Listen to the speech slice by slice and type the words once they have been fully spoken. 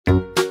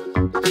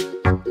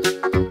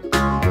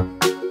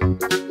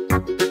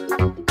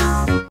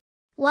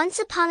Once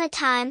upon a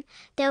time,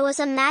 there was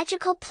a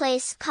magical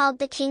place called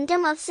the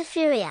Kingdom of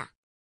Zephyria.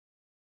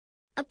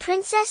 A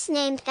princess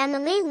named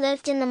Emily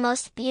lived in the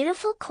most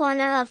beautiful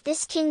corner of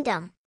this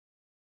kingdom.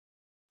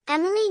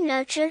 Emily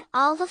nurtured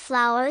all the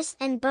flowers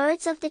and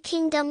birds of the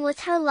kingdom with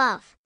her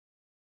love.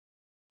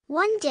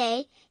 One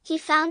day, he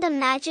found a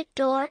magic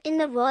door in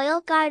the royal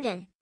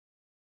garden.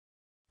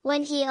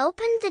 When he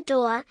opened the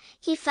door,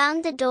 he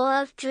found the door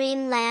of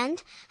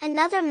Dreamland,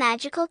 another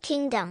magical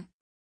kingdom.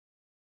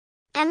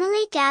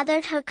 Emily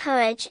gathered her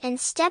courage and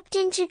stepped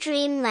into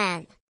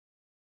Dreamland.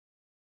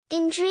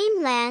 In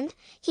Dreamland,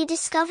 he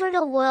discovered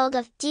a world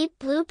of deep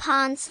blue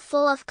ponds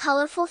full of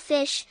colorful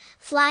fish,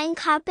 flying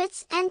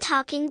carpets and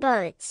talking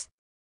birds.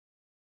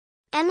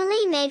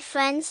 Emily made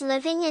friends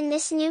living in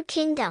this new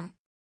kingdom.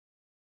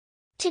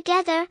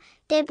 Together,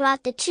 they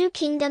brought the two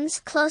kingdoms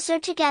closer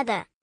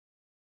together.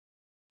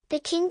 The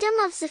Kingdom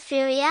of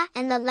Zephyria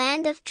and the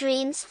Land of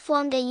Dreams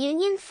formed a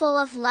union full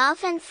of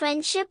love and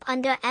friendship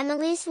under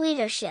Emily's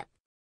leadership.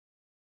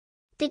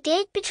 The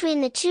gate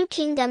between the two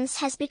kingdoms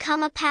has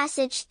become a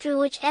passage through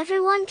which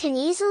everyone can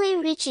easily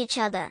reach each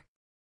other.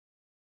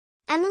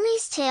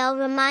 Emily's tale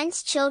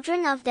reminds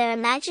children of their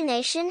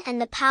imagination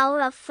and the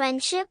power of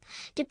friendship,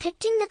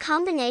 depicting the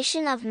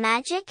combination of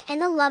magic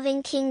and a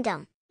loving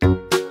kingdom.